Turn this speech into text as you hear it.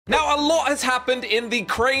Now, a lot has happened in the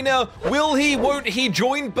Crainer will he, won't he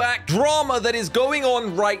join back drama that is going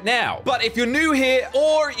on right now. But if you're new here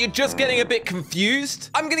or you're just getting a bit confused,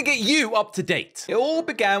 I'm gonna get you up to date. It all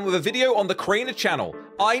began with a video on the Crainer channel,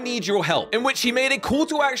 I Need Your Help, in which he made a call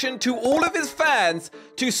to action to all of his fans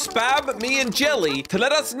to spam me and Jelly to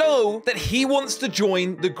let us know that he wants to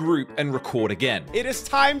join the group and record again. It is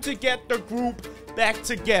time to get the group back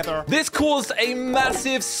together. This caused a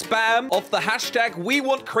massive spam of the hashtag We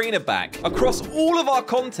Want Crainer Back across all of our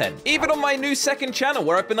content, even on my new second channel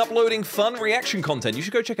where I've been uploading fun reaction content. You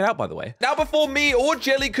should go check it out, by the way. Now, before me or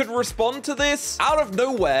Jelly could respond to this, out of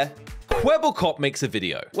nowhere, Kwebbelkop makes a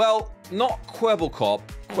video. Well, not Kwebbelkop,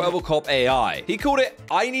 Kwebbelkop AI. He called it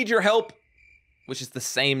I Need Your Help, which is the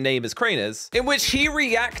same name as Crainer's, in which he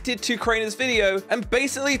reacted to Crainer's video and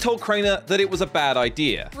basically told Crainer that it was a bad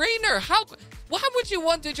idea. Crainer, why would you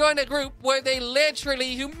want to join a group where they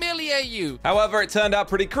literally humiliate you? However, it turned out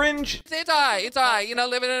pretty cringe. It's I, you know,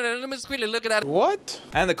 living in an image screen and looking at it. What?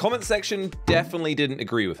 And the comment section definitely didn't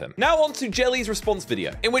agree with him. Now on to Jelly's response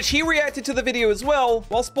video, in which he reacted to the video as well,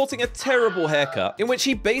 while sporting a terrible haircut, in which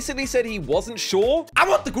he basically said he wasn't sure. I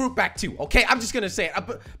want the group back too, okay? I'm just gonna say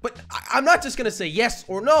it, but I'm not just gonna say yes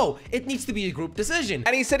or no. It needs to be a group decision.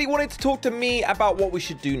 And he said he wanted to talk to me about what we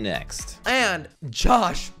should do next. And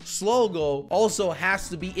Josh Slogo also has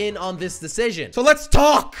to be in on this decision. So let's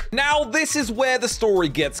talk. Now, this is where the story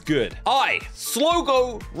gets good. I,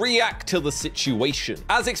 Slogo, react to the situation.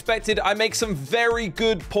 As expected, I make some very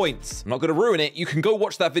good points. I'm not gonna ruin it. You can go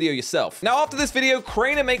watch that video yourself. Now, after this video,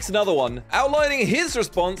 Crainer makes another one outlining his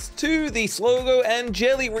response to the Slogo and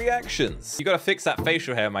Jelly reactions. You gotta fix that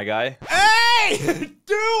facial hair, my guy. Hey,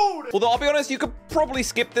 dude! Although, I'll be honest, you could probably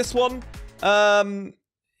skip this one.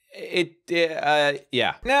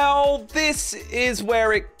 Yeah. Now, this is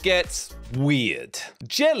where it gets weird.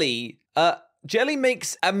 Jelly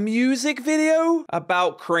makes a music video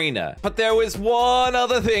about Crainer. But there was one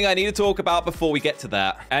other thing I need to talk about before we get to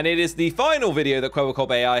that. And it is the final video that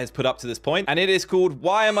Kwebbelkop AI has put up to this point. And it is called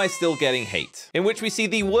Why Am I Still Getting Hate? In which we see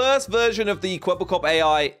the worst version of the Kwebbelkop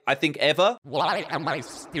AI, I think, ever. Why am I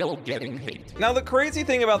still getting hate? Now, the crazy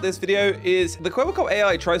thing about this video is the Kwebbelkop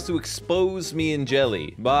AI tries to expose me and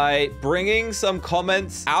Jelly by bringing some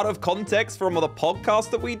comments out of context from the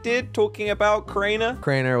podcast that we did talking about Crainer.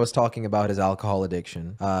 Crainer was talking about his alcohol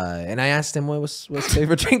addiction, and I asked him what his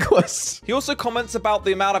favorite drink was. He also comments about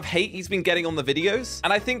the amount of hate he's been getting on the videos,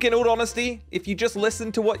 and I think in all honesty, if you just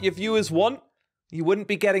listen to what your viewers want, you wouldn't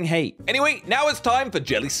be getting hate. Anyway, now it's time for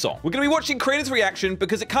Jelly's song. We're gonna be watching Crainer's reaction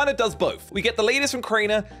because it kind of does both. We get the latest from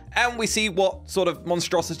Crainer, and we see what sort of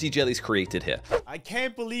monstrosity Jelly's created here. I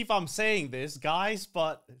can't believe I'm saying this, guys,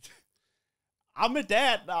 but I'm a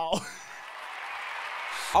dad now.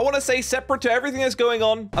 I want to say, separate to everything that's going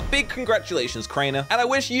on, a big congratulations, Crainer, and I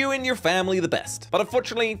wish you and your family the best. But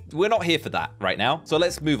unfortunately, we're not here for that right now, so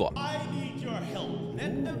let's move on. I need your help.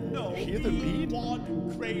 Let them know. Hear the beat?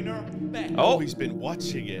 Want Crainer back. Oh, he's been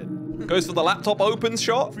watching it. Goes for the laptop opens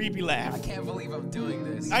shot. Creepy laugh. I can't believe I'm doing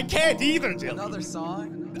this. I can't either, Jelly. Another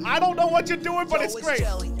song? I don't know what you're doing, but it's great.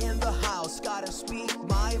 In the house, gotta speak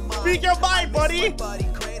my mind. Speak your mind, buddy.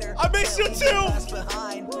 I miss you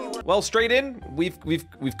too. Well, straight in, we've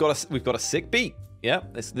got a sick beat. Yeah,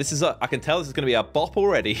 this is I can tell this is gonna be a bop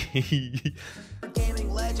already.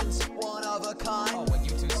 Gaming legends, one of a kind. Oh, and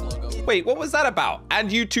you too, Slogo. Wait, what was that about?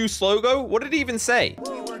 And you too, Slogo? What did he even say?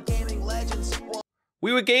 We were gaming legends.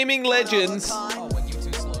 We were gaming legends. Oh, and you too,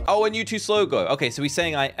 Slogo. Oh, and you too, Slogo. Okay, so he's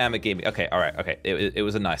saying I am a gaming. Okay, all right, okay. It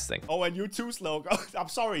was a nice thing. Oh, and you too, Slogo. I'm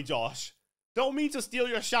sorry, Josh. Don't mean to steal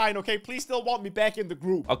your shine, okay? Please still want me back in the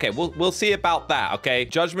group. Okay, we'll see about that, okay?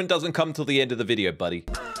 Judgment doesn't come till the end of the video, buddy.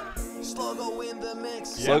 Slogo in the mix.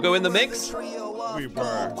 Slogo in the mix? We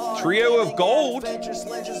were. Trio of gold?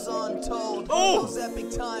 Oh!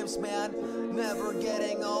 Epic times, man. Never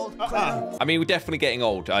getting old. I mean, we're definitely getting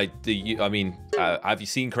old. Have you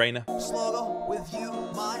seen Crainer? Slogo, with you,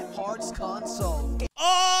 my heart's consoled.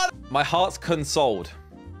 Oh! My heart's consoled.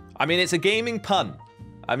 I mean, it's a gaming pun.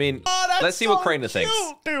 I mean, let's see what Crainer thinks.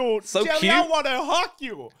 Dude, so Jelly, cute. I want to hug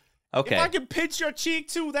you. Okay. If I can pinch your cheek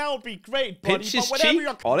too, that would be great, buddy. Pinch his cheek?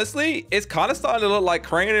 Honestly, it's kind of starting to look like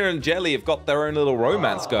Crainer and Jelly have got their own little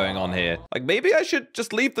romance going on here. Like, maybe I should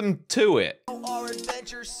just leave them to it. Our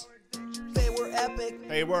adventures, they were epic.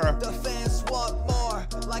 They were. The fans want more,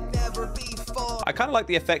 like never before. I kind of like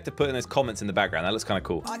the effect of putting those comments in the background. That looks kind of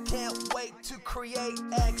cool. I can't wait to create,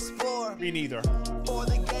 explore. Me neither. For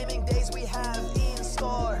the gaming days we have in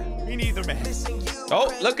store. Me neither, man.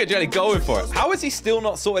 Oh, look at Jelly going for it. How is he still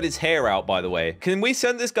not sorted his hair out, by the way? Can we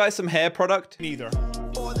send this guy some hair product? Neither.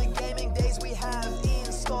 For the gaming days we have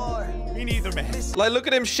in store. Me neither, man. Like, look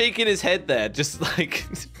at him shaking his head there, just like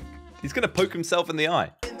he's gonna poke himself in the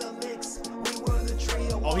eye.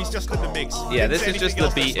 Oh, he's just in the mix. Yeah, Didn't this say is just anything the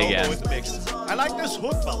else, beat Slogo again. with the mix. I like this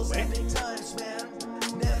hook, by the way.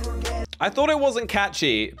 I thought it wasn't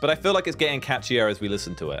catchy, but I feel like it's getting catchier as we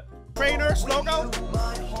listen to it. Crainer, Slogo,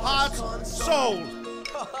 heart, soul.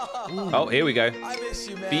 Oh, here we go. I miss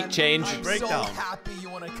you, man. Beat change. I'm Breakdown. so happy you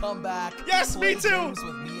want to come back. Yes, Play me too. games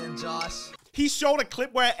with me and Josh. He showed a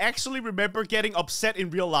clip where I actually remember getting upset in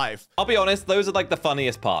real life. I'll be honest, those are like the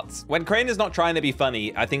funniest parts. When Crainer's not trying to be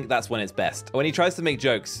funny, I think that's when it's best. When he tries to make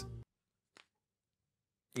jokes.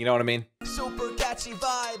 You know what I mean? Super catchy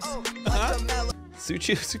vibes. Like the melody.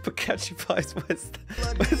 Super catchy vibes. Where's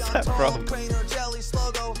that from? Crainer, Jelly,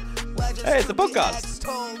 Slogo. Legends Hey, it's a to be podcast.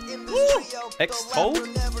 extolled in this trio. Extolled? The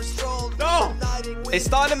rapper never strolled. No. Uniting with It's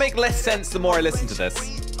starting to make less sense the more I listen to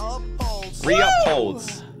this. upholds.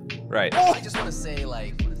 Re-upholds. Right. I just want to say,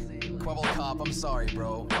 like, Quibble Cop, I'm sorry,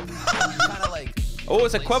 bro. You kind of like. Oh,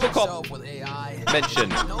 it's a replace Quibble Cop yourself with AI. mention.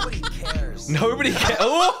 Nobody cares. Nobody cares.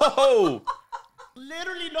 Oh!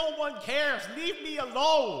 Literally no one cares. Leave me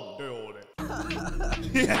alone, dude.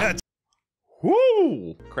 Yeah.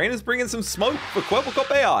 Woo! Crainer's bringing some smoke for Quibble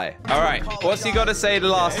Cop AI. All right, what's he got to say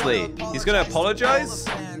lastly? He's going to apologize?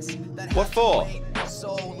 What for?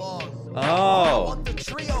 So long. I Oh. want the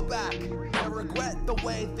trio back. I regret the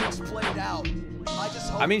way things played out. I just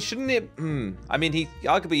hope I mean, shouldn't it? I mean, he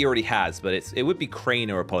arguably he already has, but it would be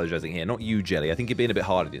Crainer apologizing here, not you, Jelly. I think you're being a bit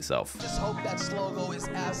hard on yourself. just hope that Slogo is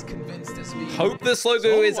as convinced as me. Hope the Slogo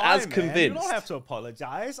So is do I, as man. convinced. You don't have to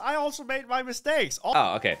apologize. I also made my mistakes. Oh,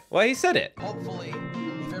 Oh, okay. Well, he said it. Hopefully,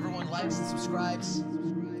 if everyone likes and subscribes,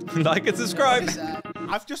 Like and subscribe. is that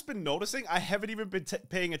I've just been noticing I haven't even been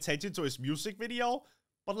paying attention to his music video.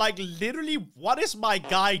 But like, literally, what is my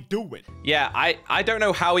guy doing? Yeah, I don't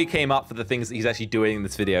know how he came up for the things that he's actually doing in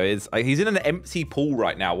this video. He's in an empty pool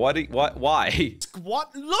right now. Why?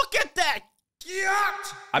 What? Look at that!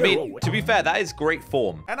 Yuck! I mean, to be fair, that is great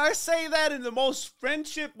form. And I say that in the most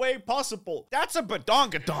friendship way possible. That's a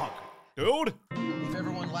badongadong, dude. if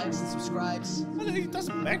everyone likes and subscribes, He does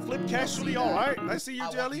a backflip casually, all right. I see you, I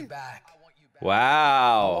want Jelly. you back. I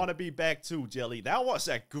Wow. want to be back too, Jelly. That was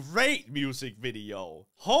a great music video.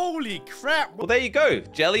 Holy crap. Well, there you go.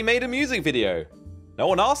 Jelly made a music video. No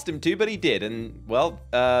one asked him to, but he did. And, well,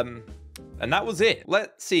 and that was it.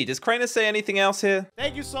 Let's see. Does Crainer say anything else here?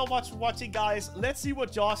 Thank you so much for watching, guys. Let's see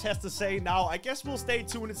what Josh has to say now. I guess we'll stay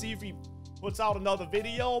tuned and see if he puts out another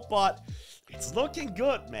video, but it's looking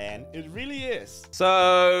good, man. It really is.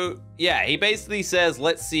 So, yeah, he basically says,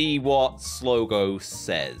 let's see what Slogo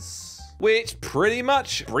says. Which pretty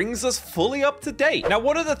much brings us fully up to date. Now,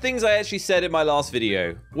 one of the things I actually said in my last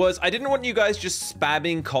video was I didn't want you guys just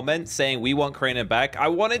spamming comments saying we want Crainer back. I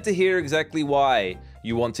wanted to hear exactly why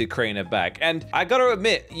you wanted Crainer back. And I gotta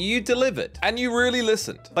admit, you delivered and you really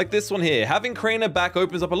listened. Like this one here, having Crainer back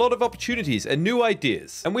opens up a lot of opportunities and new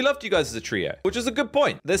ideas. And we loved you guys as a trio, which is a good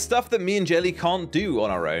point. There's stuff that me and Jelly can't do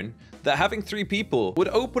on our own, that having 3 people would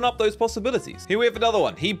open up those possibilities. Here we have another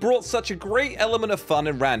one. He brought such a great element of fun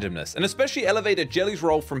and randomness, and especially elevated Jelly's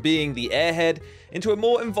role from being the airhead into a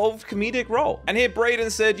more involved comedic role. And here Braden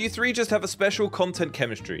said, you 3 just have a special content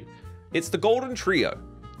chemistry. It's the golden trio.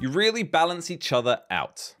 You really balance each other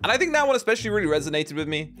out. And I think that one especially really resonated with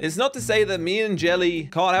me. It's not to say that me and Jelly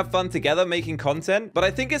can't have fun together making content, but I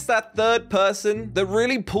think it's that third person that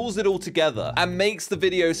really pulls it all together and makes the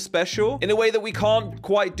video special in a way that we can't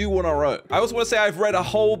quite do on our own. I also want to say I've read a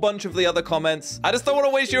whole bunch of the other comments. I just don't want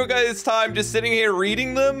to waste your guys' time just sitting here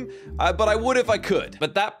reading them, but I would if I could.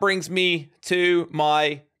 But that brings me to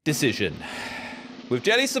my decision. With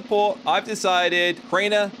Jelly's support, I've decided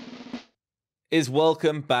Crainer is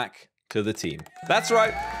welcome back to the team. That's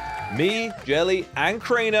right, me, Jelly, and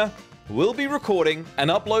Crainer will be recording and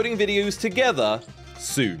uploading videos together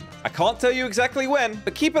soon. I can't tell you exactly when,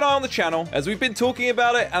 but keep an eye on the channel as we've been talking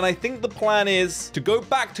about it, and I think the plan is to go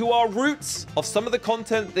back to our roots of some of the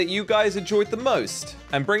content that you guys enjoyed the most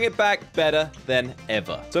and bring it back better than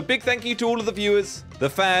ever. So a big thank you to all of the viewers, the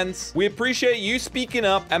fans. We appreciate you speaking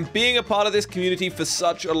up and being a part of this community for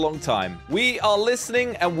such a long time. We are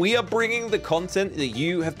listening and we are bringing the content that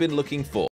you have been looking for.